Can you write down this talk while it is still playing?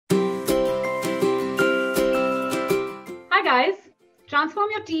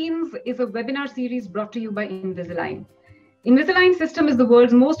Transform Your Teens is a webinar series brought to you by Invisalign. Invisalign system is the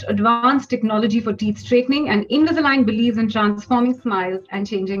world's most advanced technology for teeth straightening, and Invisalign believes in transforming smiles and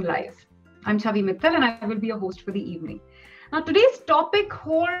changing lives. I'm Chavi Mittal and I will be your host for the evening. Now, today's topic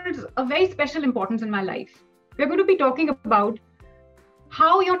holds a very special importance in my life. We're going to be talking about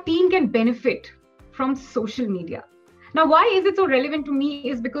how your teen can benefit from social media. Now, why is it so relevant to me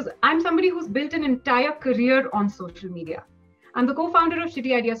is because I'm somebody who's built an entire career on social media. I'm the co-founder of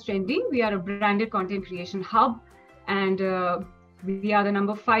Shitty Ideas Trending. We are a branded content creation hub, and we are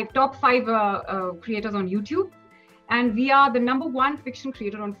the top five creators on YouTube. And we are the #1 fiction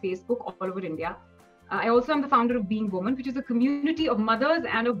creator on Facebook all over India. I also am the founder of Being Woman, which is a community of mothers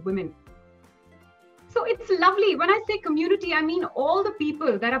and of women. So it's lovely. When I say community, I mean all the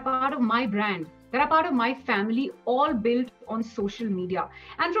people that are part of my brand, that are part of my family, all built on social media.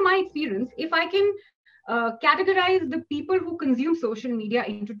 And from my experience, if I can categorize the people who consume social media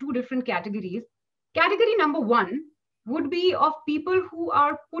into two different categories. Category #1 would be of people who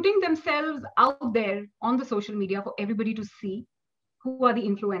are putting themselves out there on the social media for everybody to see, who are the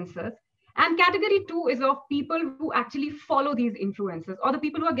influencers. And category 2 is of people who actually follow these influencers, or the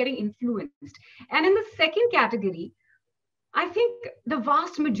people who are getting influenced. And in the second category, I think the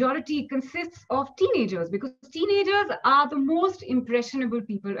vast majority consists of teenagers, because teenagers are the most impressionable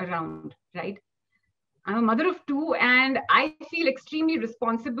people around, right? I'm a mother of 2, and I feel extremely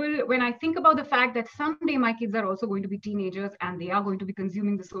responsible when I think about the fact that someday my kids are also going to be teenagers and they are going to be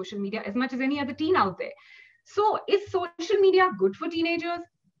consuming the social media as much as any other teen out there. So is social media good for teenagers?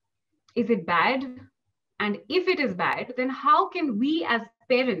 Is it bad? And if it is bad, then how can we as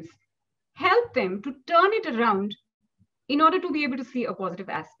parents help them to turn it around in order to be able to see a positive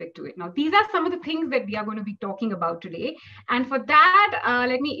aspect to it? Now, these are some of the things that we are going to be talking about today. And for that,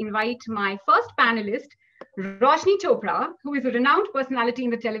 let me invite my first panelist, Roshni Chopra, who is a renowned personality in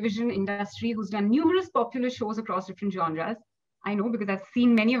the television industry, who's done numerous popular shows across different genres. I know because I've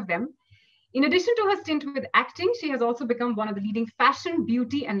seen many of them. In addition to her stint with acting, she has also become one of the leading fashion,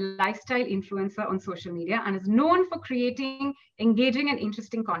 beauty, and lifestyle influencer on social media, and is known for creating engaging and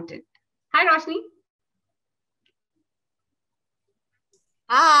interesting content. Hi, Roshni.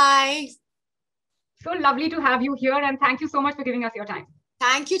 Hi. So lovely to have you here, and thank you so much for giving us your time.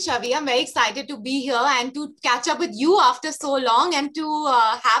 Thank you, Chavi. I'm very excited to be here and to catch up with you after so long and to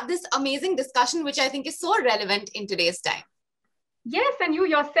have this amazing discussion, which I think is so relevant in today's time. Yes, and you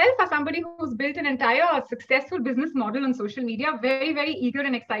yourself are somebody who's built an entire successful business model on social media. Very, very eager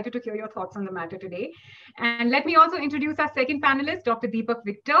and excited to hear your thoughts on the matter today. And let me also introduce our second panelist, Dr. Deepak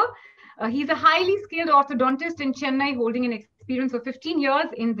Victor. He's a highly skilled orthodontist in Chennai, holding an experience of 15 years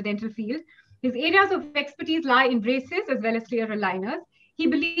in the dental field. His areas of expertise lie in braces as well as clear aligners. He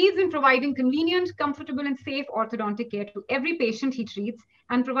believes in providing convenient, comfortable, and safe orthodontic care to every patient he treats,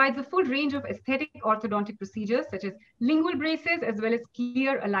 and provides a full range of aesthetic orthodontic procedures such as lingual braces as well as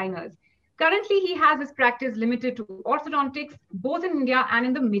clear aligners. Currently, he has his practice limited to orthodontics, both in India and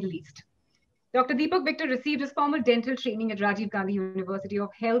in the Middle East. Dr. Deepak Victor received his formal dental training at Rajiv Gandhi University of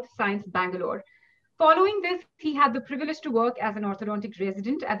Health Science, Bangalore. Following this, he had the privilege to work as an orthodontic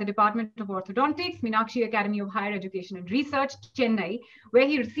resident at the Department of Orthodontics, Meenakshi Academy of Higher Education and Research, Chennai, where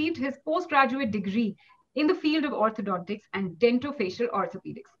he received his postgraduate degree in the field of orthodontics and dentofacial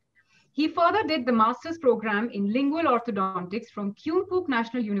orthopedics. He further did the master's program in lingual orthodontics from Kyungpook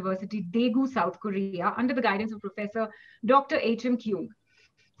National University, Daegu, South Korea, under the guidance of Professor Dr. H.M. Kyung.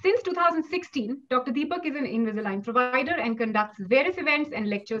 Since 2016, Dr. Deepak is an Invisalign provider and conducts various events and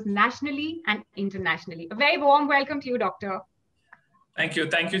lectures nationally and internationally. A very warm welcome to you, Doctor. Thank you.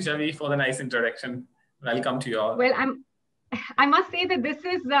 Thank you, Chavi, for the nice introduction. Welcome to you all. Well, I must say that this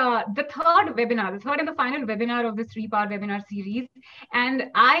is the third webinar, the third and the final webinar of this 3-part webinar series. And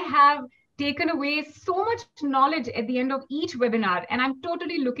I have taken away so much knowledge at the end of each webinar. And I'm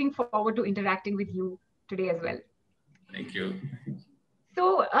totally looking forward to interacting with you today as well. Thank you.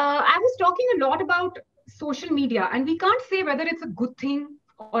 So I was talking a lot about social media, and we can't say whether it's a good thing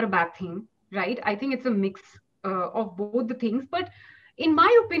or a bad thing, right? I think it's a mix of both the things. But in my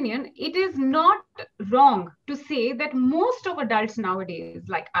opinion, it is not wrong to say that most of adults nowadays,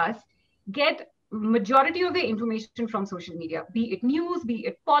 like us, get majority of their information from social media, be it news, be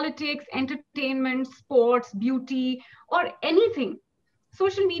it politics, entertainment, sports, beauty, or anything.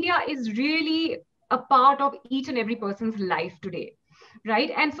 Social media is really a part of each and every person's life today.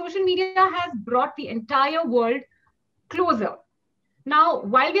 Right? And social media has brought the entire world closer. Now,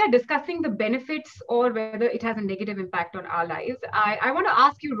 while we are discussing the benefits or whether it has a negative impact on our lives, I want to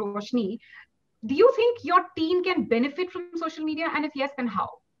ask you, Roshni, do you think your teen can benefit from social media? And if yes, then how?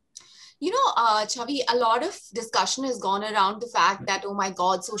 Chavi, a lot of discussion has gone around the fact that, oh my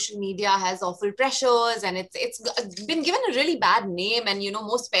God, social media has awful pressures and it's been given a really bad name. And,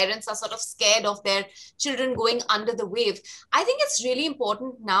 most parents are sort of scared of their children going under the wave. I think it's really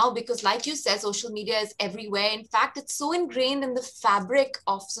important now because, like you said, social media is everywhere. In fact, it's so ingrained in the fabric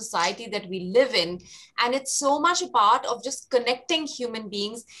of society that we live in. And it's so much a part of just connecting human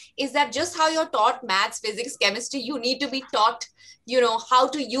beings, is that just how you're taught maths, physics, chemistry, you need to be taught, how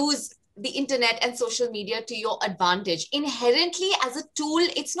to use the internet and social media to your advantage. Inherently, as a tool,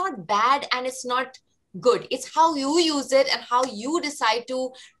 it's not bad and it's not good. It's how you use it and how you decide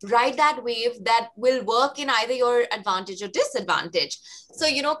to ride that wave that will work in either your advantage or disadvantage. So,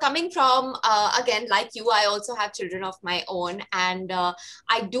 coming from, again, like you, I also have children of my own, and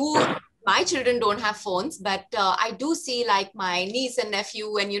my children don't have phones, but I do see like my niece and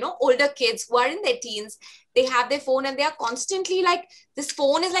nephew and, older kids who are in their teens, they have their phone and they are constantly like, this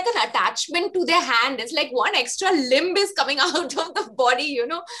phone is like an attachment to their hand. It's like one extra limb is coming out of the body,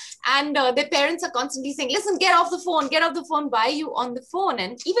 and their parents are constantly saying, listen, get off the phone. Why are you on the phone?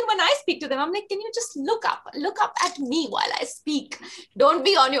 And even when I speak to them, I'm like, can you just look up at me while I speak? Don't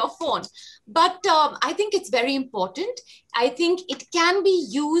be on your phone. But I think it's very important. I think it can be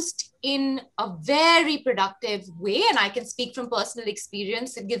used in a very productive way. And I can speak from personal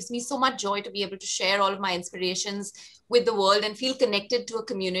experience. It gives me so much joy to be able to share all of my inspirations with the world and feel connected to a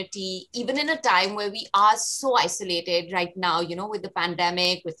community, even in a time where we are so isolated right now, with the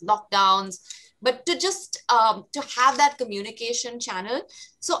pandemic, with lockdowns, but to just to have that communication channel.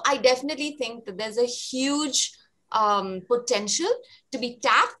 So I definitely think that there's a huge potential to be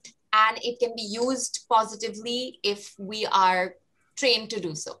tapped, and it can be used positively if we are trained to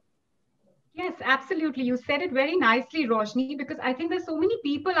do so. Yes, absolutely. You said it very nicely, Roshni, because I think there's so many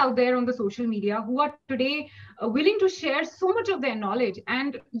people out there on the social media who are today willing to share so much of their knowledge.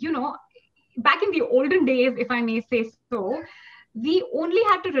 And, back in the olden days, if I may say so, we only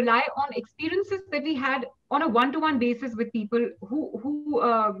had to rely on experiences that we had on a one-to-one basis with people who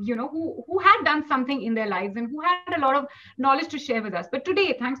had done something in their lives and who had a lot of knowledge to share with us. But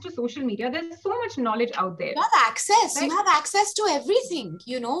today, thanks to social media, there's so much knowledge out there. You have access. Right? You have access to everything,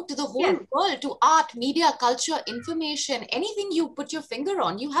 to the whole world, to art, media, culture, information, anything you put your finger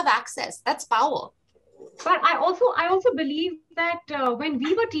on, you have access. That's power. But I also believe that when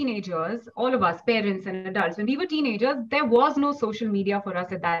we were teenagers, all of us, parents and adults, when we were teenagers, there was no social media for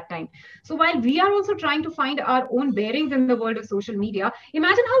us at that time. So while we are also trying to find our own bearings in the world of social media,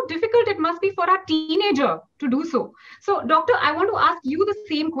 imagine how difficult it must be for a teenager to do so. So, Doctor, I want to ask you the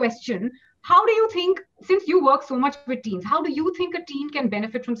same question. How do you think, since you work so much with teens, how do you think a teen can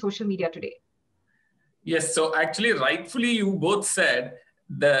benefit from social media today? Yes, so actually, rightfully, you both said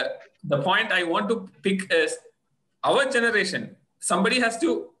the point I want to pick is our generation, somebody has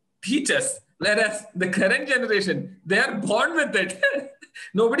to teach us, whereas the current generation, they are born with it.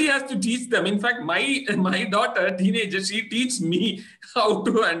 Nobody has to teach them. In fact, my daughter, teenager, she teaches me how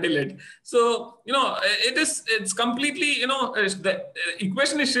to handle it. So, it's completely, the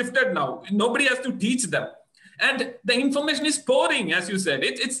equation is shifted now. Nobody has to teach them. And the information is pouring, as you said.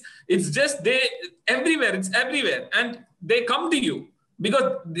 It's just everywhere. It's everywhere. And they come to you.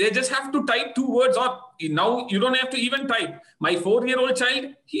 Because they just have to type 2 words, or now you don't have to even type. My 4-year-old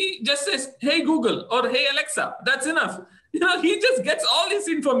child, he just says, hey, Google, or hey, Alexa, that's enough. He just gets all his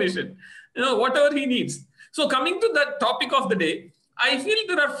information, whatever he needs. So coming to the topic of the day, I feel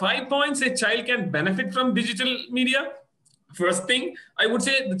there are 5 points a child can benefit from digital media. First thing, I would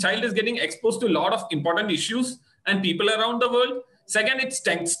say the child is getting exposed to a lot of important issues and people around the world. Second, it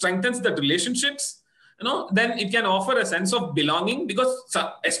strengthens the relationships. Then it can offer a sense of belonging, because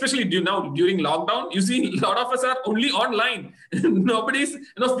especially now during lockdown, you see a lot of us are only online. Nobody's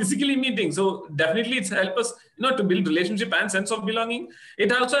physically meeting. So definitely it's helped us to build relationship and sense of belonging.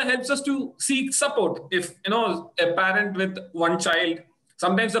 It also helps us to seek support. If a parent with one child,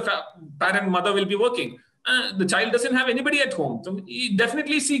 sometimes the parent mother will be working. The child doesn't have anybody at home. So he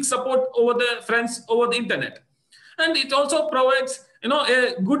definitely seeks support over the friends over the internet. And it also provides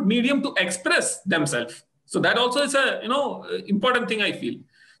a good medium to express themselves. So that also is a important thing, I feel.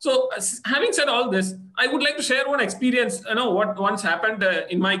 So having said all this, I would like to share one experience, what once happened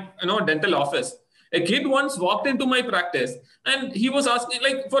in my dental office. A kid once walked into my practice and he was asking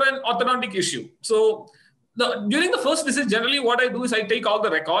like for an orthodontic issue. So during the first visit, generally what I do is I take all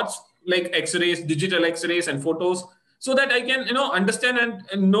the records like x-rays, digital x-rays and photos, so that I can understand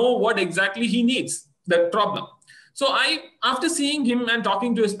and know what exactly he needs, the problem. So after seeing him and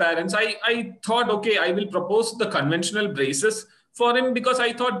talking to his parents, I thought, okay, I will propose the conventional braces for him, because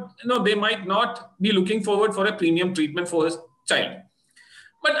I thought, they might not be looking forward for a premium treatment for his child.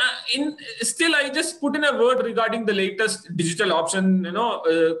 But still, I just put in a word regarding the latest digital option,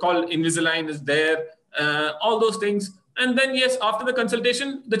 called Invisalign is there, all those things. And then, yes, after the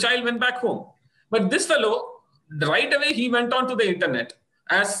consultation, the child went back home. But this fellow, right away, he went on to the internet,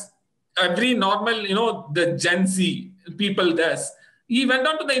 as every normal, the Gen Z people does. He went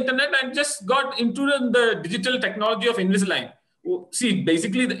on to the internet and just got into the digital technology of Invisalign. See,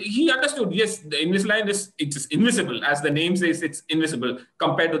 basically, he understood, yes, the Invisalign it's invisible. As the name says, it's invisible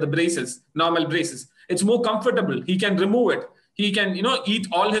compared to the braces, normal braces. It's more comfortable. He can remove it. He can, eat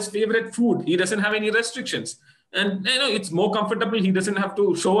all his favorite food. He doesn't have any restrictions. And, it's more comfortable. He doesn't have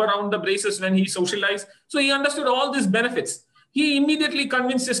to show around the braces when he socializes. So he understood all these benefits. He immediately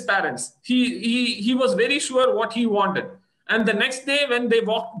convinced his parents. He was very sure what he wanted. And the next day, when they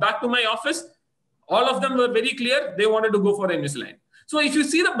walked back to my office, all of them were very clear. They wanted to go for Invisalign. So if you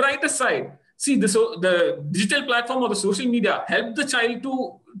see the brighter side, see the digital platform or the social media help the child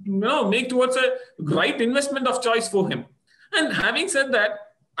to make towards a right investment of choice for him. And having said that,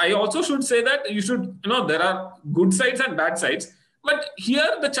 I also should say that you should, there are good sides and bad sides. But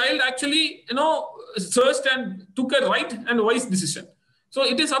here the child actually, searched and took a right and wise decision. So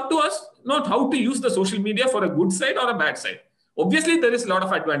it is up to us, not how to use the social media for a good side or a bad side. Obviously, there is a lot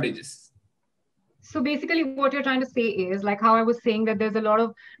of advantages. So basically what you're trying to say is, like how I was saying, that there's a lot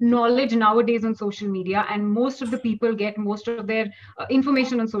of knowledge nowadays on social media, and most of the people get most of their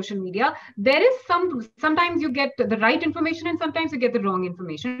information on social media. There is sometimes you get the right information and sometimes you get the wrong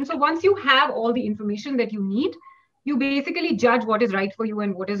information. So once you have all the information that you need, you basically judge what is right for you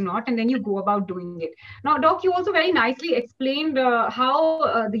and what is not, and then you go about doing it. Now, Doc, you also very nicely explained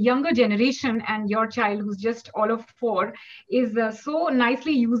how the younger generation and your child, who's just all of 4, is so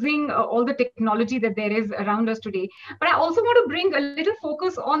nicely using all the technology that there is around us today. But I also want to bring a little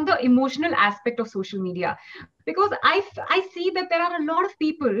focus on the emotional aspect of social media, because I see that there are a lot of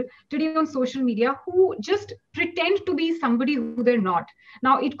people today on social media who just pretend to be somebody who they're not.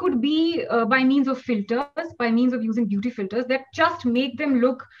 Now, it could be by means of filters, by means of using beauty filters that just make them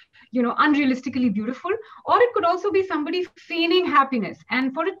look, unrealistically beautiful, or it could also be somebody feigning happiness.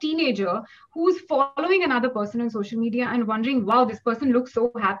 And for a teenager who's following another person on social media and wondering, wow, this person looks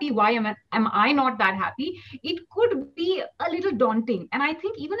so happy, why am I not that happy? It could be a little daunting. And I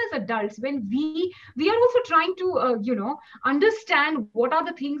think even as adults, when we are also trying to understand what are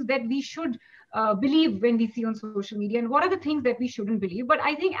the things that we should believe when we see on social media, and what are the things that we shouldn't believe. But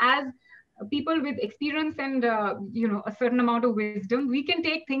I think as people with experience and a certain amount of wisdom, we can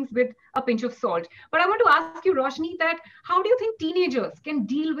take things with a pinch of salt. But I want to ask you, Roshni, that how do you think teenagers can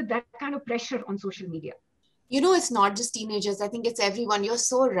deal with that kind of pressure on social media? It's not just teenagers. I think it's everyone. You're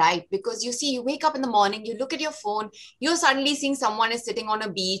so right. Because you wake up in the morning, you look at your phone, you're suddenly seeing someone is sitting on a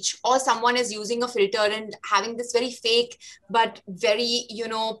beach, or someone is using a filter and having this very fake, but very,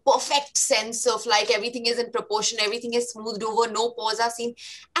 perfect sense of like everything is in proportion, everything is smoothed over, no pores are seen.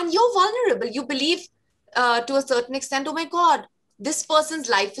 And you're vulnerable. You believe to a certain extent, oh my God, this person's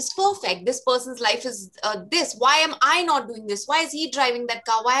life is perfect. This person's life is this. Why am I not doing this? Why is he driving that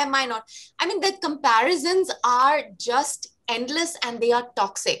car? Why am I not? I mean, the comparisons are just endless and they are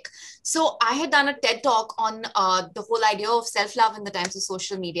toxic. So I had done a TED talk on the whole idea of self-love in the times of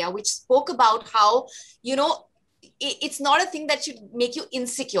social media, which spoke about how, it's not a thing that should make you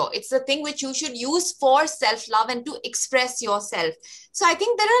insecure. It's a thing which you should use for self-love and to express yourself. So I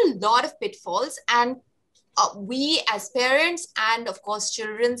think there are a lot of pitfalls, and we as parents and of course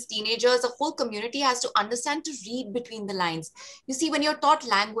children's, teenagers, the whole community has to understand to read between the lines. You see, when you're taught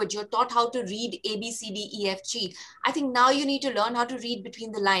language, you're taught how to read A, B, C, D, E, F, G. I think now you need to learn how to read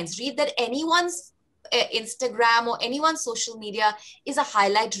between the lines. Read that anyone's Instagram or anyone's social media is a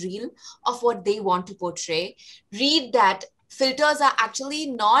highlight reel of what they want to portray. Read that filters are actually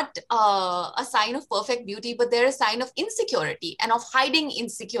not a sign of perfect beauty, but they're a sign of insecurity and of hiding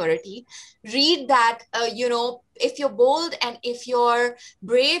insecurity. Read that, if you're bold and if you're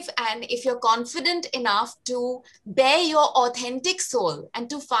brave and if you're confident enough to bear your authentic soul and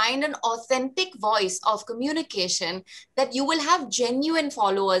to find an authentic voice of communication, that you will have genuine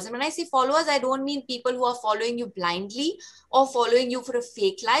followers. And when I say followers, I don't mean people who are following you blindly or following you for a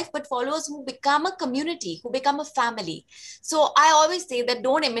fake life, but followers who become a community, who become a family. So I always say that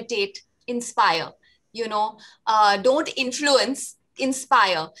don't imitate, inspire, don't influence,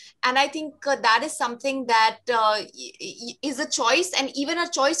 inspire. And I think that is something that is a choice, and even a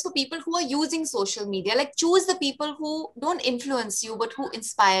choice for people who are using social media. Like, choose the people who don't influence you, but who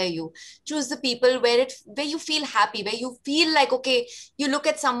inspire you. Choose the people where you feel happy, where you feel like, okay, you look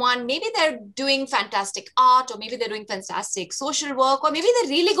at someone, maybe they're doing fantastic art, or maybe they're doing fantastic social work, or maybe they're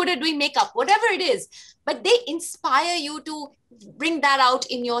really good at doing makeup, whatever it is, but they inspire you to bring that out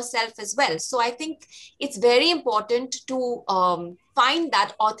in yourself as well. So I think it's very important to find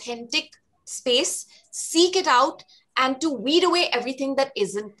that authentic space, seek it out, and to weed away everything that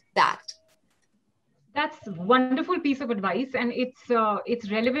isn't that. That's a wonderful piece of advice, and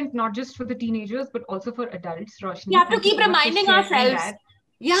it's relevant not just for the teenagers but also for adults. Roshni, We have to thank you keep so much for reminding sharing ourselves. that.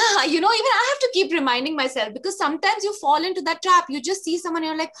 Yeah, you know, even I have to keep reminding myself, because sometimes you fall into that trap. You just see someone,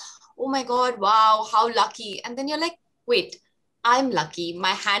 you're like, oh my God, wow, how lucky. And then you're like, wait, I'm lucky.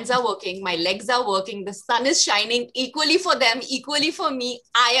 My hands are working, my legs are working, the sun is shining equally for them, equally for me.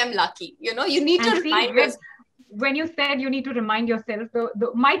 I am lucky. You know, you need to remind yourself. When you said you need to remind yourself,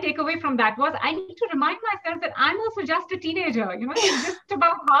 my takeaway from that was I need to remind myself that I'm also just a teenager. You know, it's just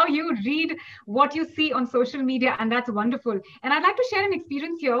about how you read what you see on social media, and that's wonderful. And I'd like to share an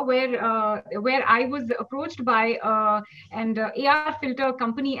experience here where I was approached by an AR filter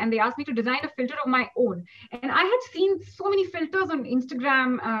company, and they asked me to design a filter of my own. And I had seen so many filters on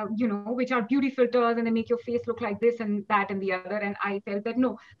Instagram, which are beauty filters, and they make your face look like this and that and the other. And I felt that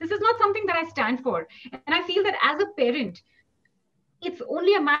no, this is not something that I stand for. And I feel that as a parent, it's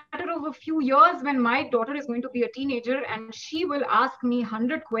only a matter of a few years when my daughter is going to be a teenager and she will ask me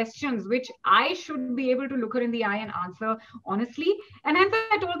 100 questions, which I should be able to look her in the eye and answer honestly. And hence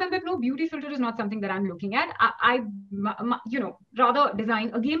I told them that no, beauty filter is not something that I'm looking at. I rather design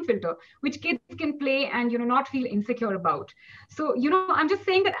a game filter, which kids can play and, not feel insecure about. So, I'm just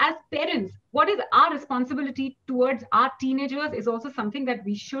saying that as parents, what is our responsibility towards our teenagers is also something that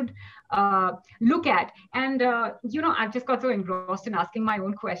we should look at. And, I've just got so engrossed in asking my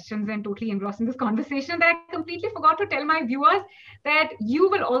own questions and totally engrossed in this conversation that I completely forgot to tell my viewers that you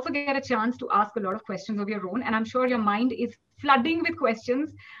will also get a chance to ask a lot of questions of your own. And I'm sure your mind is flooding with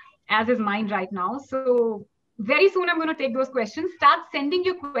questions, as is mine right now. So very soon I'm going to take those questions. Start sending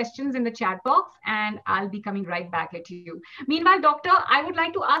your questions in the chat box and I'll be coming right back at you. Meanwhile, doctor, I would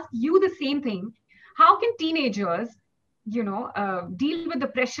like to ask you the same thing. How can teenagers, deal with the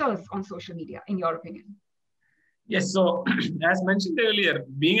pressures on social media, in your opinion? Yes. So as mentioned earlier,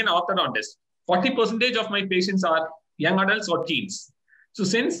 being an orthodontist, 40% of my patients are young adults or teens. So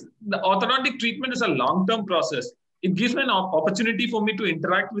since the orthodontic treatment is a long-term process, it gives me an opportunity for me to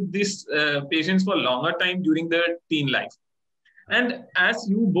interact with these patients for a longer time during their teen life. And as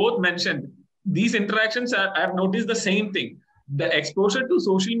you both mentioned, these interactions, I've noticed the same thing. The exposure to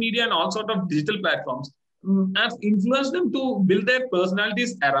social media and all sort of digital platforms have influenced them to build their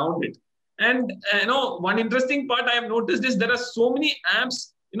personalities around it. And one interesting part I have noticed is there are so many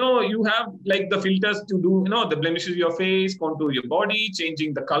apps. You have like the filters to do, the blemishes of your face, contour your body,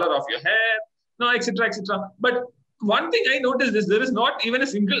 changing the color of your hair, etc., etc. But one thing I noticed is there is not even a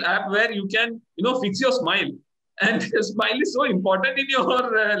single app where you can, fix your smile. And your smile is so important in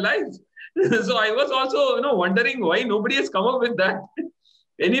your life. So I was also, wondering why nobody has come up with that.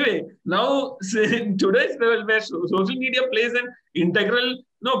 Anyway, now in today's level where social media plays an integral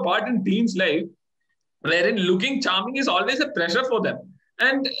part in teens' life, wherein looking charming is always a pressure for them.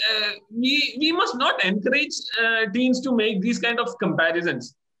 And we must not encourage teens to make these kind of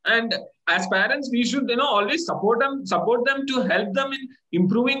comparisons. And as parents, we should always support them to help them in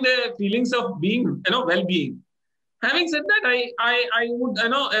improving their feelings of being well-being. Having said that, I would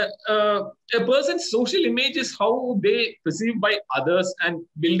a person's social image is how they perceived by others, and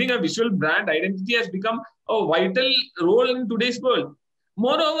building a visual brand identity has become a vital role in today's world.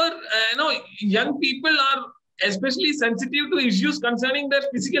 Moreover, young people are especially sensitive to issues concerning their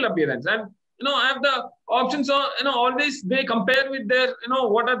physical appearance, and have the options of always they compare with their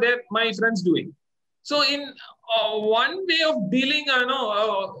what are my friends doing. So in one way of dealing,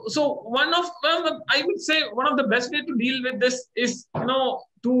 so I would say one of the best way to deal with this is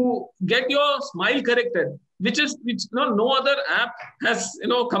to get your smile corrected, which no other app has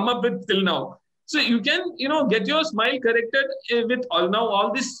come up with till now. So you can get your smile corrected with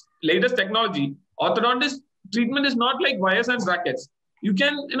all this latest technology. Orthodontist treatment is not like wires and brackets. You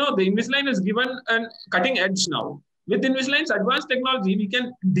can the Invisalign is given a cutting edge now. With Invisalign's advanced technology, we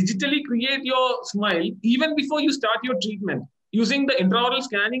can digitally create your smile even before you start your treatment using the intraoral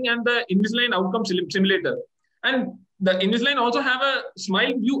scanning and the Invisalign outcome simulator. And the Invisalign also have a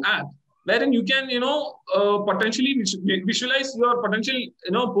Smile View app wherein you can, potentially visualize your potential,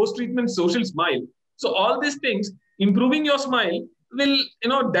 post-treatment social smile. So all these things, improving your smile will,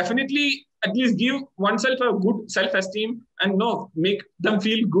 definitely at least give oneself a good self-esteem and, make them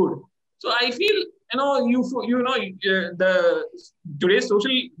feel good. So I feel, the today's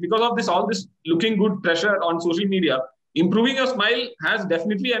social, because of all this looking good pressure on social media, improving your smile has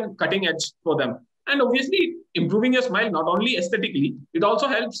definitely a cutting edge for them. And obviously, improving your smile not only aesthetically, it also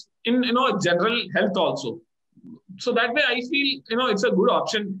helps in general health also. So that way, I feel, it's a good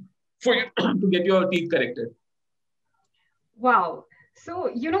option for you to get your teeth corrected. Wow.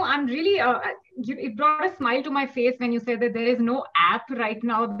 So, I'm really, it brought a smile to my face when you said that there is no app right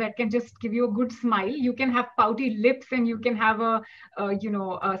now that can just give you a good smile. You can have pouty lips and you can have a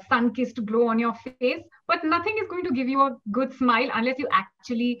sun-kissed glow on your face, but nothing is going to give you a good smile unless you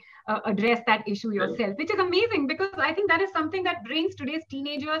actually address that issue yourself, which is amazing because I think that is something that brings today's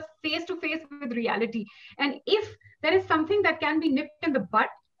teenagers face to face with reality. And if there is something that can be nipped in the bud,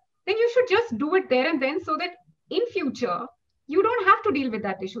 then you should just do it there and then so that in future, you don't have to deal with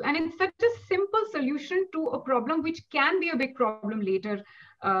that issue. And it's such a simple solution to a problem which can be a big problem later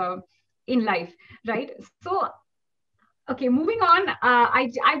in life, right? So, okay, moving on.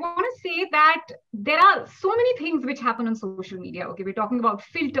 I want to say that there are so many things which happen on social media. Okay, we're talking about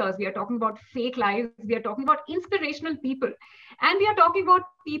filters, we are talking about fake lives, we are talking about inspirational people, and we are talking about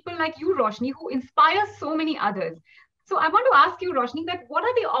people like you, Roshni, who inspire so many others. So I want to ask you, Roshni, that what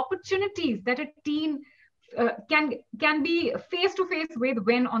are the opportunities that a teen can be face to face with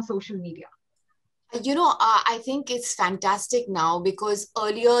when on social media? I think it's fantastic now because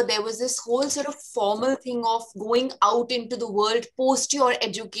earlier there was this whole sort of formal thing of going out into the world post your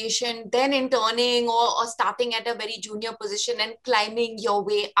education, then interning or starting at a very junior position and climbing your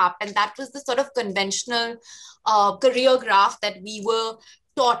way up. And that was the sort of conventional career graph that we were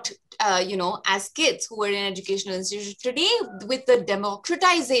taught, as kids who were in educational institutions. Today, with the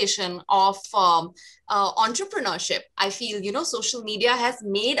democratization of entrepreneurship, I feel, social media has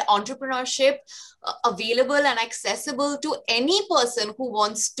made entrepreneurship available and accessible to any person who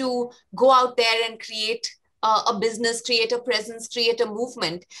wants to go out there and create a business, create a presence, create a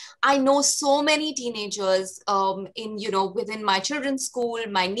movement. I know so many teenagers within my children's school,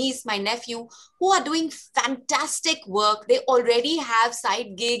 my niece, my nephew, who are doing fantastic work. They already have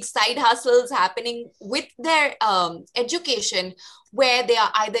side gigs, side hustles happening with their education, where they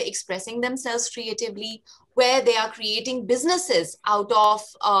are either expressing themselves creatively, where they are creating businesses out of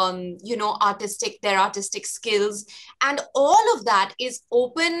their artistic skills. And all of that is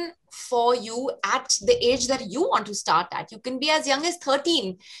open for you at the age that you want to start at. You can be as young as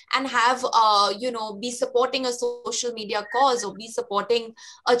 13 and have be supporting a social media cause or be supporting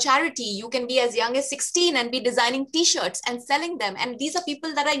a charity. You can be as young as 16 and be designing t-shirts and selling them. And these are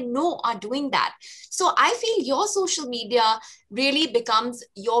people that I know are doing that. So I feel your social media really becomes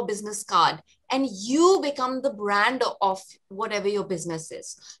your business card, and you become the brand of whatever your business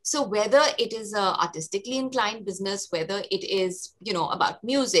is. So whether it is a artistically inclined business, whether it is, about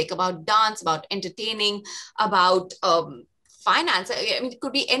music, about dance, about entertaining, about finance, I mean, it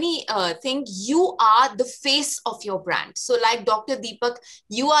could be any thing, you are the face of your brand. So like Dr. Deepak,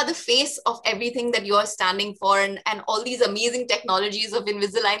 you are the face of everything that you are standing for, and all these amazing technologies of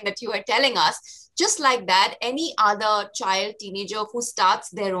Invisalign that you are telling us. Just like that, any other child, teenager who starts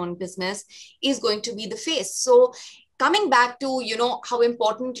their own business is going to be the face. So coming back to, how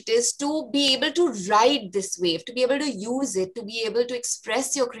important it is to be able to ride this wave, to be able to use it, to be able to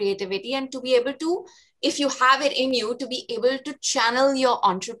express your creativity, and to be able to, if you have it in you, to be able to channel your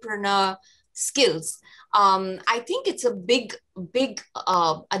entrepreneur skills. I think it's a big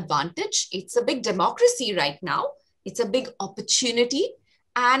advantage. It's a big democracy right now. It's a big opportunity.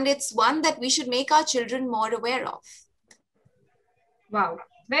 And it's one that we should make our children more aware of. Wow,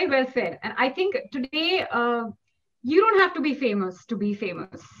 very well said. And I think today, you don't have to be famous to be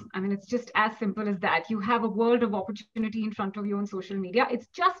famous. I mean, it's just as simple as that. You have a world of opportunity in front of you on social media. It's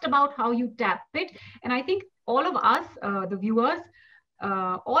just about how you tap it. And I think all of us, the viewers,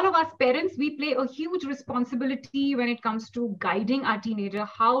 all of us parents, we play a huge responsibility when it comes to guiding our teenager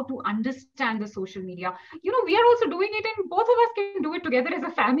how to understand the social media. We are also doing it, and both of us can do it together as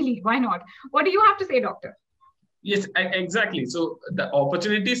a family. Why not? What do you have to say, doctor? Yes, exactly. So the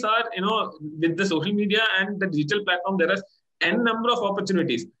opportunities are, with the social media and the digital platform, there are n number of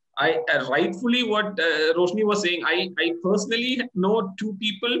opportunities. I rightfully what Roshni was saying, I personally know two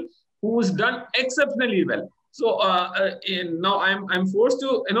people who's done exceptionally well. So now I'm forced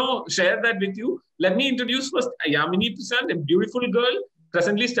to share that with you. Let me introduce first Yamini Prasad, a beautiful girl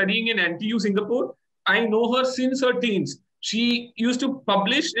presently studying in NTU Singapore. I know her since her teens. She used to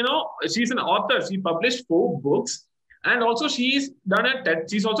publish, she's an author. She published 4 books, and also she's done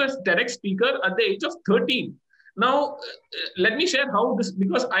she's also a TEDx speaker at the age of 13. Now, let me share how this,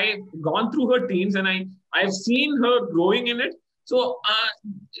 because I've gone through her teens and I've seen her growing in it. So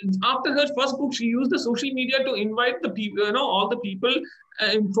after her first book, she used the social media to invite the people, all the people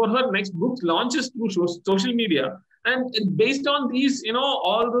for her next book launches through social media. And based on these,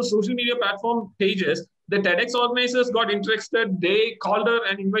 all the social media platform pages, The TEDx organizers got interested. They called her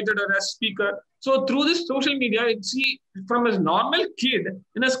and invited her as speaker. So through this social media, she, from a normal kid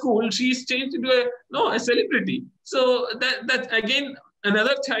in a school, she's changed into a celebrity. So that again,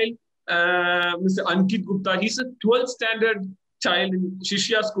 another child, Mr. Ankit Gupta, he's a 12th standard child in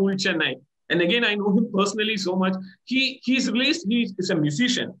Shishya School, Chennai. And again, I know him personally so much. He's released, he is a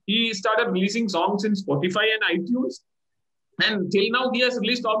musician. He started releasing songs in Spotify and iTunes. And till now, he has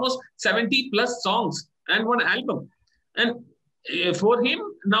released almost 70 plus songs and one album. And for him,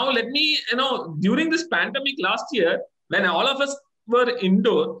 now let me, during this pandemic last year, when all of us were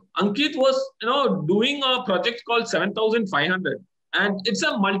indoor, Ankit was, doing a project called 7500. And it's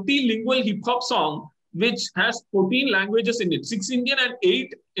a multilingual hip hop song, which has 14 languages in it, 6 Indian and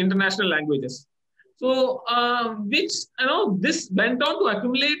 8 international languages. So, this went on to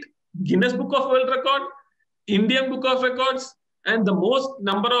accumulate Guinness Book of World Record, Indian Book of Records, and the most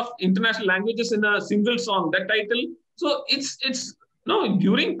number of international languages in a single song, that title. So it's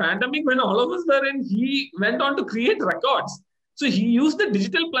during pandemic when all of us were in, he went on to create records. So he used the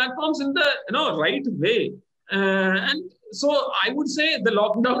digital platforms in the right way. And so I would say the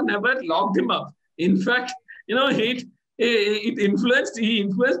lockdown never locked him up. In fact, he influenced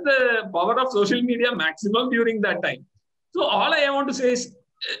the power of social media maximum during that time. So all I want to say is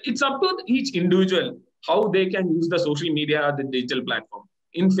it's up to each individual how they can use the social media or the digital platform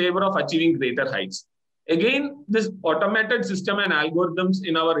in favor of achieving greater heights. Again, this automated system and algorithms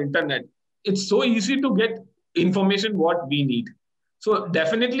in our internet, it's so easy to get information what we need. So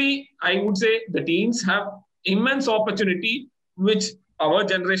definitely, I would say the teens have immense opportunity, which our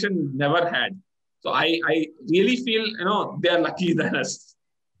generation never had. So I really feel, they are lucky than us.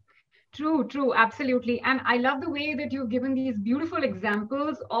 True, absolutely. And I love the way that you've given these beautiful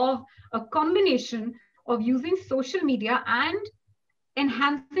examples of a combination of using social media and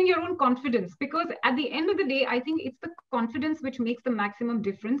enhancing your own confidence. Because at the end of the day, I think it's the confidence which makes the maximum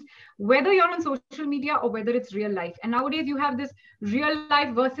difference, whether you're on social media or whether it's real life. And nowadays you have this real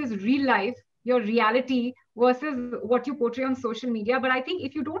life versus real life, your reality versus what you portray on social media. But I think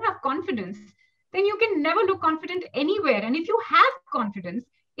if you don't have confidence, then you can never look confident anywhere. And if you have confidence,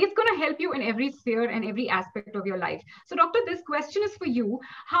 it's going to help you in every sphere and every aspect of your life. So, Doctor, this question is for you.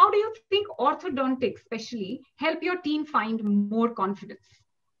 How do you think orthodontics, especially, help your team find more confidence?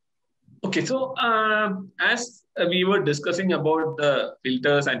 Okay, so as we were discussing about the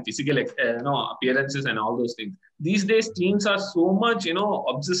filters and physical appearances and all those things, these days teens are so much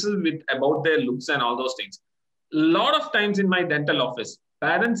obsessive with about their looks and all those things. A lot of times in my dental office,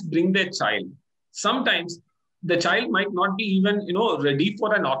 parents bring their child. Sometimes the child might not be even ready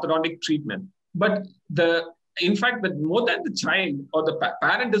for an orthodontic treatment, but in fact, more than the child or the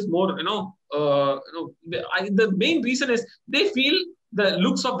parent is more the main reason is they feel the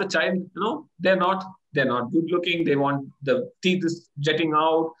looks of the child, they're not good looking. They want the teeth is jetting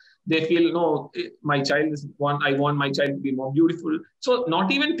out. They feel, no, my child is one. I want my child to be more beautiful. So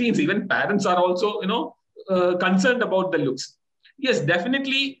not even teens, even parents are also, concerned about the looks. Yes,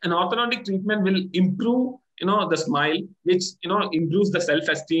 definitely an orthodontic treatment will improve, the smile, which, improves the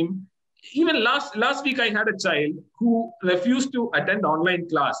self-esteem. Even last week, I had a child who refused to attend online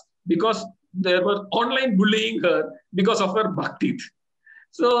class because they were online bullying her because of her buck teeth.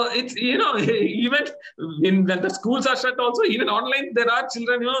 So it's, even when the schools are shut also, even online, there are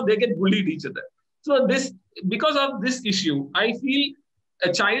children, they get bullied each other. So because of this issue, I feel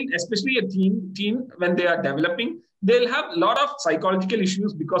a child, especially a teen, when they are developing, they'll have a lot of psychological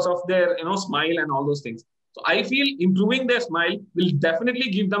issues because of their, smile and all those things. So I feel improving their smile will definitely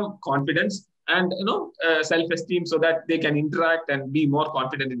give them confidence and, self-esteem so that they can interact and be more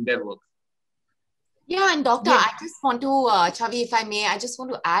confident in their work. Yeah, and Doctor, I just want to, Chavi, if I may, I just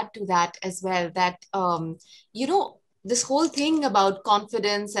want to add to that as well, that, this whole thing about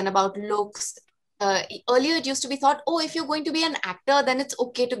confidence and about looks, earlier it used to be thought, oh, if you're going to be an actor, then it's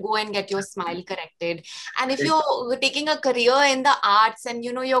okay to go and get your smile corrected. And if you're taking a career in the arts and,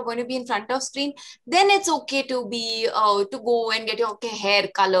 you're going to be in front of screen, then it's okay to be, to go and get your hair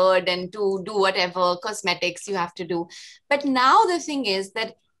colored and to do whatever cosmetics you have to do. But now the thing is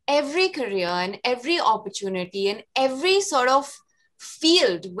that every career and every opportunity and every sort of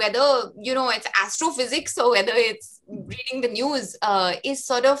field, whether, it's astrophysics or whether it's reading the news, is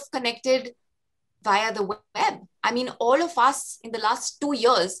sort of connected via the web. I mean, all of us in the last 2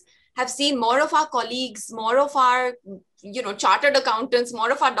 years have seen more of our colleagues, more of our, chartered accountants,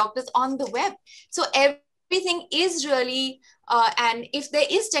 more of our doctors on the web. So everything is really, and if there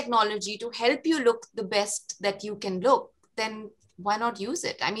is technology to help you look the best that you can look, then why not use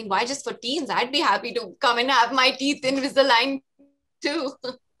it? I mean, why just for teens? I'd be happy to come and have my teeth Invisalign too.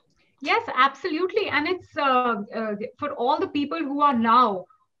 Yes, absolutely. And it's for all the people who are now,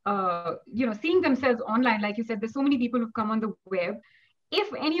 seeing themselves online. Like you said, there's so many people who've come on the web.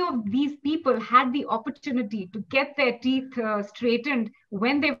 If any of these people had the opportunity to get their teeth straightened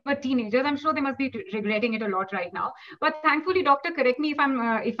when they were teenagers, I'm sure they must be regretting it a lot right now. But thankfully, doctor, correct me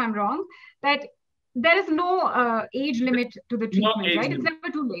if I'm wrong, that there is no age limit to the No treatment, age right? It's limit.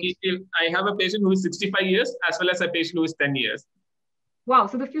 never too late. If I have a patient who is 65 years as well as a patient who is 10 years. Wow,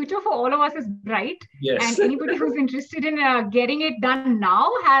 so the future for all of us is bright. And Yes. anybody who's interested in getting it done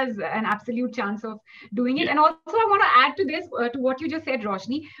now has an absolute chance of doing it. Yeah. And also, I want to add to this, to what you just said,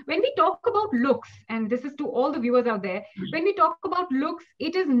 Roshni. When we talk about looks, and this is to all the viewers out there, when we talk about looks,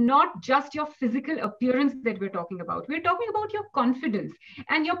 it is not just your physical appearance that we're talking about. We're talking about your confidence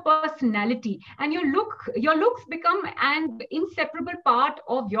and your personality, and your looks become an inseparable part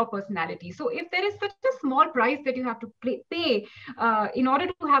of your personality. So if there is such a small price that you have to pay in order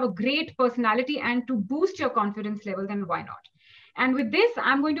to have a great personality and to boost your confidence level, then why not? And with this,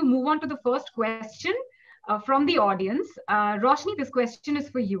 I'm going to move on to the first question from the audience. Roshni, this question is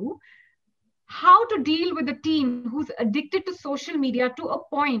for you. How to deal with a teen who's addicted to social media to a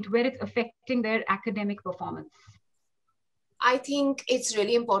point where it's affecting their academic performance? I think it's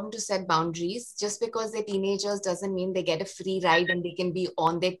really important to set boundaries. Just because they're teenagers doesn't mean they get a free ride and they can be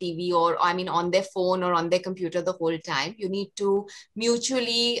on their TV or, I mean, on their phone or on their computer the whole time. You need to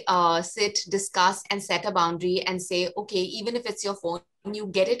mutually sit, discuss, and set a boundary and say, okay, even if it's your phone, you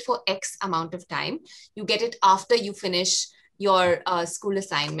get it for X amount of time. You get it after you finish your school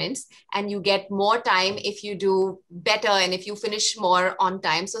assignments, and you get more time if you do better and if you finish more on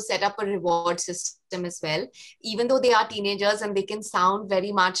time. So set up a reward system as well. Even though they are teenagers and they can sound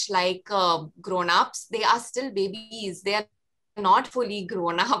very much like grown-ups, they are still babies. They are not fully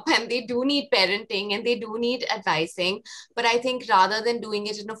grown up, and they do need parenting and they do need advising. But I think rather than doing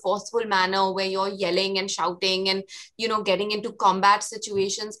it in a forceful manner where you're yelling and shouting and, you know, getting into combat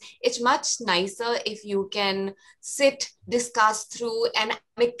situations, it's much nicer if you can sit, discuss through, and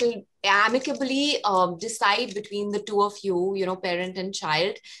amicably decide between the two of you, you know, parent and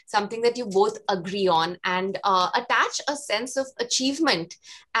child, something that you both agree on, and attach a sense of achievement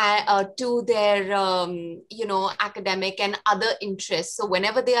to their, you know, academic and other interests. So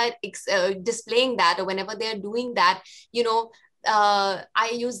whenever they are displaying that, or whenever they are doing that, you know,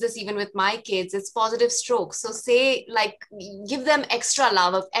 I use this even with my kids, it's positive strokes. So say, like, give them extra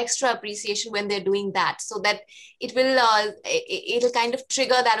love, extra appreciation when they're doing that, so that it will it'll kind of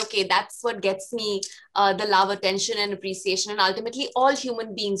trigger that, okay, that's what gets me the love, attention, and appreciation. And ultimately all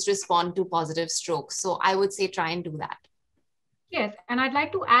human beings respond to positive strokes. So I would say try and do that. Yes, and I'd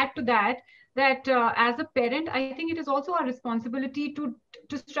like to add to that as a parent, I think it is also our responsibility to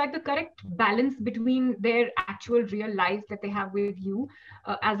strike the correct balance between their actual real lives that they have with you,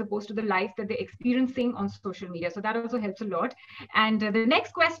 as opposed to the life that they're experiencing on social media. So that also helps a lot. And the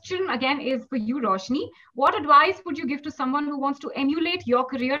next question again is for you, Roshni. What advice would you give to someone who wants to emulate your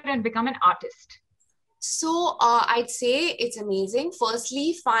career and become an artist? So I'd say it's amazing.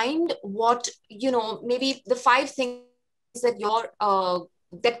 Firstly, find what, you know, maybe the 5 things that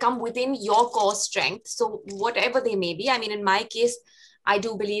that come within your core strength. So whatever they may be. I mean, in my case, I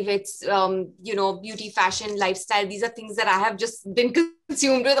do believe it's, you know, beauty, fashion, lifestyle. These are things that I have just been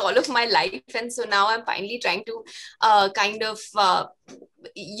consumed with all of my life. And so now I'm finally trying to kind of,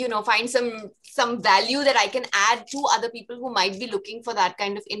 you know, find some value that I can add to other people who might be looking for that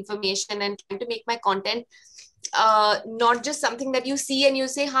kind of information, and trying to make my content not just something that you see and you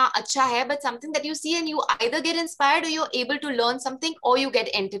say, ha, acha hai, but something that you see and you either get inspired, or you're able to learn something, or you get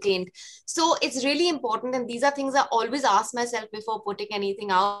entertained. So it's really important. And these are things I always ask myself before putting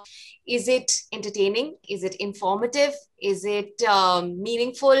anything out. Is it entertaining? Is it informative? Is it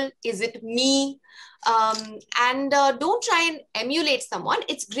meaningful? Is it me? And don't try and emulate someone.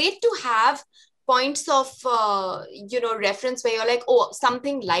 It's great to have points of you know, reference where you're like, oh,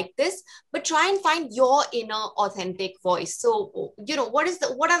 something like this, but try and find your inner authentic voice. So, you know, what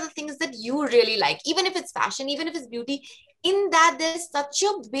are the things that you really like, even if it's fashion, even if it's beauty. In that, there's such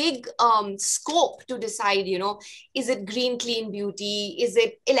a big scope to decide, you know, is it green clean beauty, is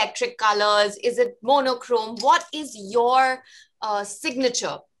it electric colors, is it monochrome, what is your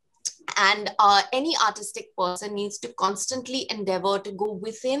signature? And any artistic person needs to constantly endeavor to go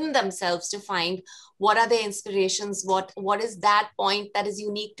within themselves to find what are their inspirations, what is that point that is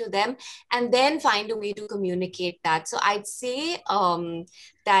unique to them, and then find a way to communicate that. So I'd say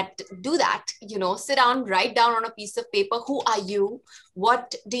that do that, you know, sit down, write down on a piece of paper, who are you,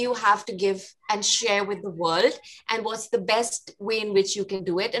 what do you have to give and share with the world, and what's the best way in which you can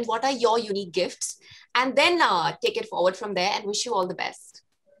do it, and what are your unique gifts, and then take it forward from there, and wish you all the best.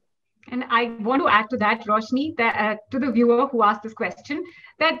 And I want to add to that, Roshni, that, to the viewer who asked this question,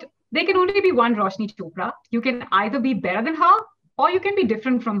 that there can only be one Roshni Chopra. You can either be better than her or you can be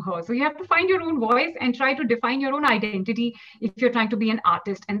different from her. So you have to find your own voice and try to define your own identity if you're trying to be an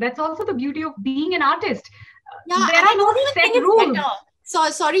artist. And that's also the beauty of being an artist. Yeah, There and I are no don't even set think it's rules. better. So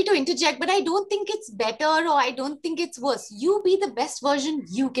sorry to interject, but I don't think it's better or I don't think it's worse. You be the best version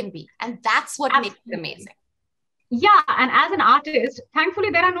you can be. And that's what makes it amazing. Yeah, and as an artist, thankfully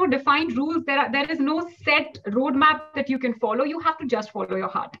there are no defined rules. There is no set roadmap that you can follow. You have to just follow your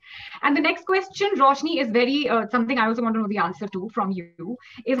heart. And the next question, Roshni, is very something I also want to know the answer to from you,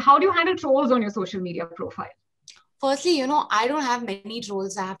 is how do you handle trolls on your social media profile? Firstly, I don't have many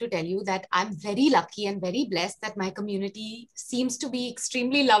trolls. I have to tell you that I'm very lucky and very blessed that my community seems to be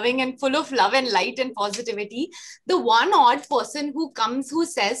extremely loving and full of love and light and positivity. The one odd person who comes, who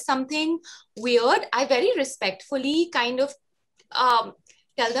says something weird, I very respectfully kind of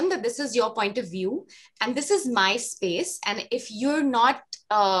tell them that this is your point of view and this is my space. And if you're not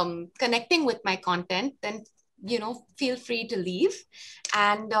connecting with my content, then feel free to leave.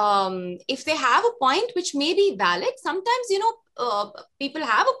 And if they have a point which may be valid, sometimes people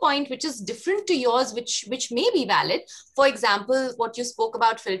have a point which is different to yours, which may be valid. For example, what you spoke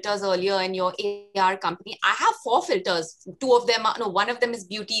about filters earlier in your AR company, I have 4 filters. 2 of them one of them is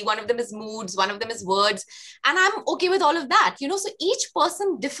beauty, one of them is moods, one of them is words, and I'm okay with all of that. So each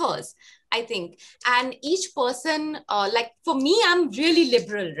person differs, I think. And each person, like for me, I'm really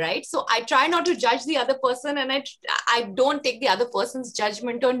liberal, right? So I try not to judge the other person, and I don't take the other person's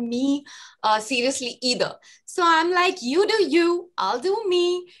judgment on me seriously either. So I'm like, you do you, I'll do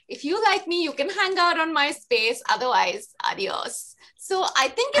me. If you like me, you can hang out on my space. Otherwise, adios. So I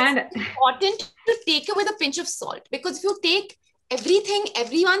think it's important to take it with a pinch of salt, because if you take everything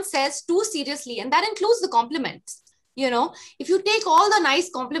everyone says too seriously, and that includes the compliments, if you take all the nice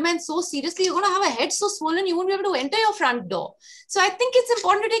compliments so seriously, you're going to have a head so swollen, you won't be able to enter your front door. So I think it's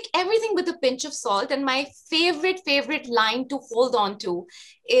important to take everything with a pinch of salt. And my favorite line to hold on to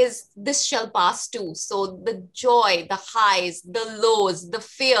is, this shall pass too. So the joy, the highs, the lows, the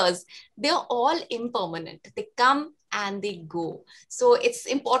fears, they're all impermanent. They come and they go. So it's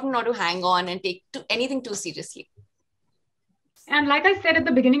important not to hang on and take anything too seriously. And like I said at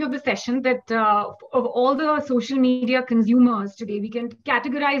the beginning of the session, that of all the social media consumers today, we can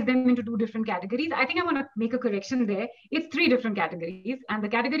categorize them into 2 different categories. I think I want to make a correction there. It's 3 different categories. And the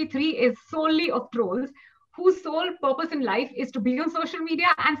category 3 is solely of trolls whose sole purpose in life is to be on social media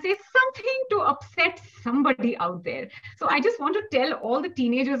and say something to upset somebody out there. So I just want to tell all the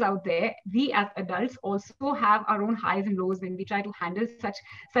teenagers out there, we as adults also have our own highs and lows when we try to handle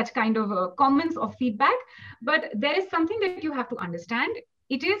such kind of comments or feedback. But there is something that you have to understand.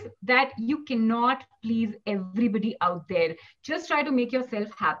 It is that you cannot please everybody out there. Just try to make yourself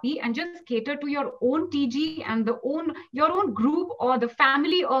happy and just cater to your own TG and your own group or the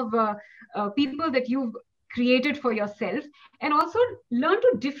family of people that you've created for yourself. And also learn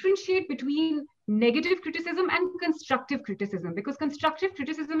to differentiate between negative criticism and constructive criticism, because constructive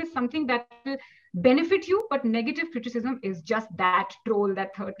criticism is something that will benefit you, but negative criticism is just that troll,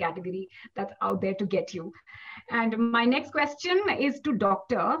 that third category that's out there to get you. And my next question is to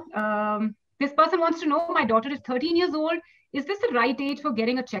Doctor. This person wants to know, my daughter is 13 years old. Is this the right age for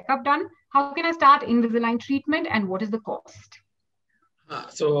getting a checkup done? How can I start Invisalign treatment and what is the cost?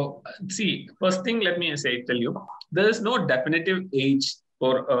 So see, first thing, let me tell you, there is no definitive age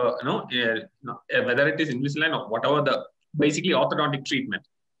for whether it is Invisalign or whatever the basically orthodontic treatment.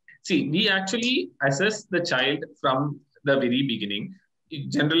 See, we actually assess the child from the very beginning.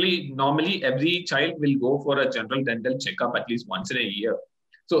 Normally, every child will go for a general dental checkup at least once in a year.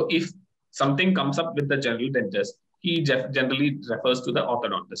 So if something comes up with the general dentist, he generally refers to the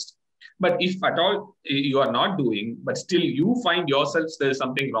orthodontist. But if at all you are not doing, but still you find yourself there is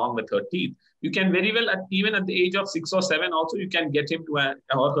something wrong with her teeth, you can very well, even at the age of 6 or 7 also, you can get him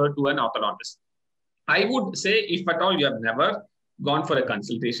or her to an orthodontist. I would say, if at all you have never gone for a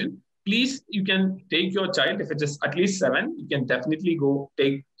consultation, please, you can take your child. If it is at least 7, you can definitely go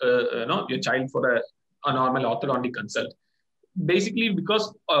take your child for a normal orthodontic consult. Basically,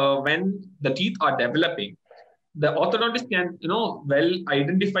 because when the teeth are developing, the orthodontist can, well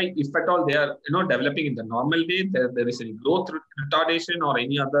identify if at all they are, developing in the normal way, there is any growth retardation or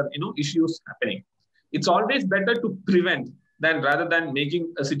any other, issues happening. It's always better to prevent rather than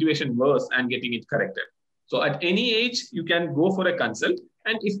making a situation worse and getting it corrected. So at any age, you can go for a consult.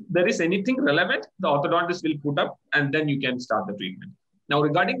 And if there is anything relevant, the orthodontist will put up and then you can start the treatment. Now,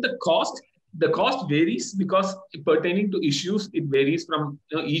 regarding the cost varies because pertaining to issues, it varies from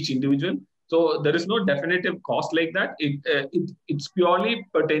each individual. So there is no definitive cost like that. It's purely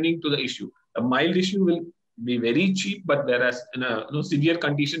pertaining to the issue. A mild issue will be very cheap, but whereas in severe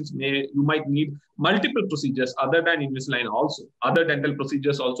conditions, you might need multiple procedures other than Invisalign also. Other dental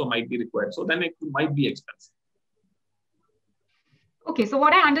procedures also might be required. So then it might be expensive. Okay, so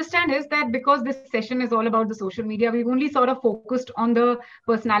what I understand is that because this session is all about the social media, we've only sort of focused on the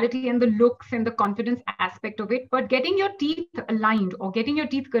personality and the looks and the confidence aspect of it. But getting your teeth aligned or getting your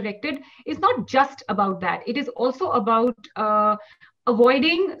teeth corrected is not just about that. It is also about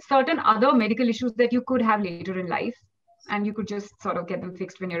avoiding certain other medical issues that you could have later in life. And you could just sort of get them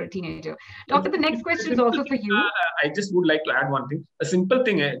fixed when you're a teenager. Doctor, the next question is also for you. I just would like to add one thing. A simple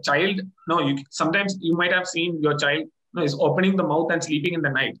thing, a child, sometimes you might have seen your child is opening the mouth and sleeping in the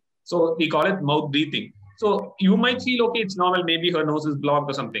night. So we call it mouth breathing. So you might feel, okay, it's normal. Maybe her nose is blocked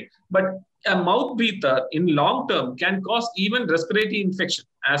or something. But a mouth breather in long term can cause even respiratory infection.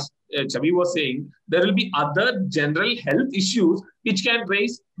 As Chavi was saying, there will be other general health issues which can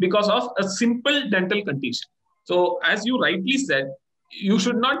rise because of a simple dental condition. So as you rightly said, you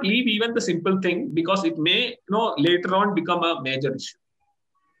should not leave even the simple thing because it may later on become a major issue.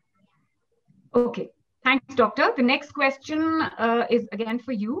 Okay. Thanks, doctor. The next question is again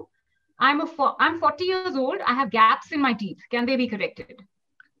for you. I'm 40 years old. I have gaps in my teeth. Can they be corrected?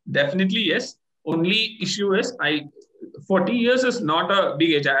 Definitely, yes. Only issue is 40 years is not a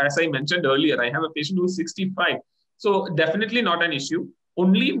big age. As I mentioned earlier, I have a patient who's 65. So definitely not an issue.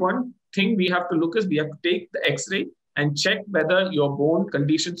 Only one thing we have to look is we have to take the X-ray and check whether your bone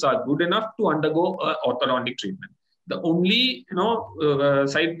conditions are good enough to undergo orthodontic treatment. The only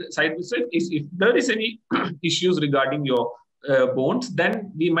side effect is if there is any issues regarding your bones,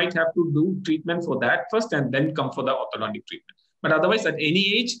 then we might have to do treatment for that first and then come for the orthodontic treatment. But otherwise, at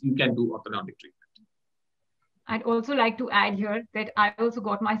any age, you can do orthodontic treatment. I'd also like to add here that I also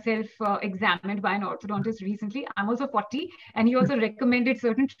got myself examined by an orthodontist recently. I'm also 40, and he also recommended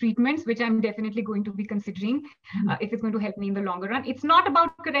certain treatments, which I'm definitely going to be considering if it's going to help me in the longer run. It's not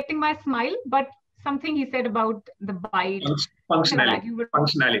about correcting my smile, but something he said about the bite.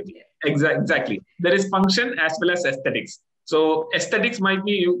 Functionality. Exactly. There is function as well as aesthetics. So aesthetics might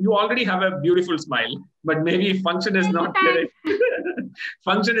be, you already have a beautiful smile, but maybe function is not correct.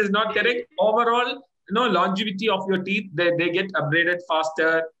 Function is not correct. Overall, longevity of your teeth, they get upgraded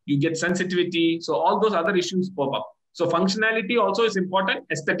faster, you get sensitivity. So all those other issues pop up. So functionality also is important.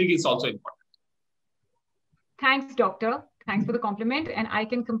 Aesthetic is also important. Thanks, doctor. Thanks for the compliment. And I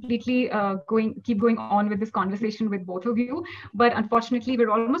can completely keep going on with this conversation with both of you. But unfortunately,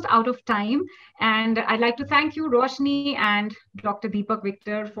 we're almost out of time. And I'd like to thank you, Roshni and Dr. Deepak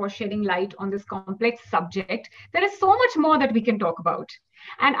Victor, for shedding light on this complex subject. There is so much more that we can talk about.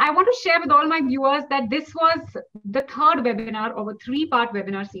 And I want to share with all my viewers that this was the third webinar of a 3-part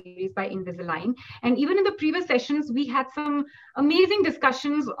webinar series by Invisalign. And even in the previous sessions, we had some amazing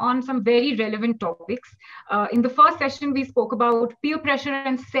discussions on some very relevant topics. In the first session, we spoke about peer pressure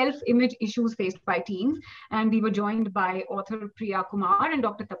and self-image issues faced by teens. And we were joined by author Priya Kumar and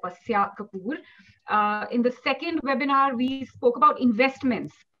Dr. Tapasya Kapoor. In the second webinar, we spoke about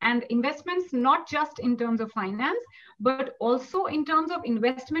investments. And investments not just in terms of finance, but also in terms of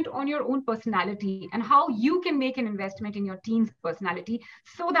investment on your own personality and how you can make an investment in your teen's personality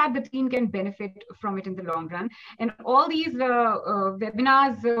so that the teen can benefit from it in the long run. And all these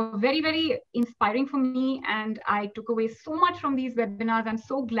webinars are very, very inspiring for me. And I took away so much from these webinars. I'm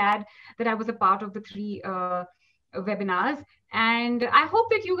so glad that I was a part of the 3 webinars. And I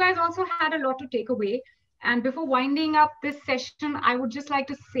hope that you guys also had a lot to take away. And before winding up this session, I would just like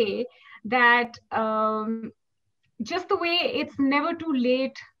to say that just the way it's never too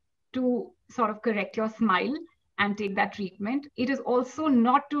late to sort of correct your smile and take that treatment, it is also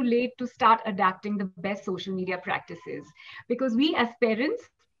not too late to start adapting the best social media practices. Because we as parents,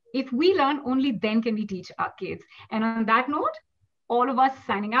 if we learn, only then can we teach our kids. And on that note, all of us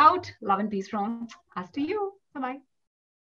signing out. Love and peace from us to you. Bye-bye.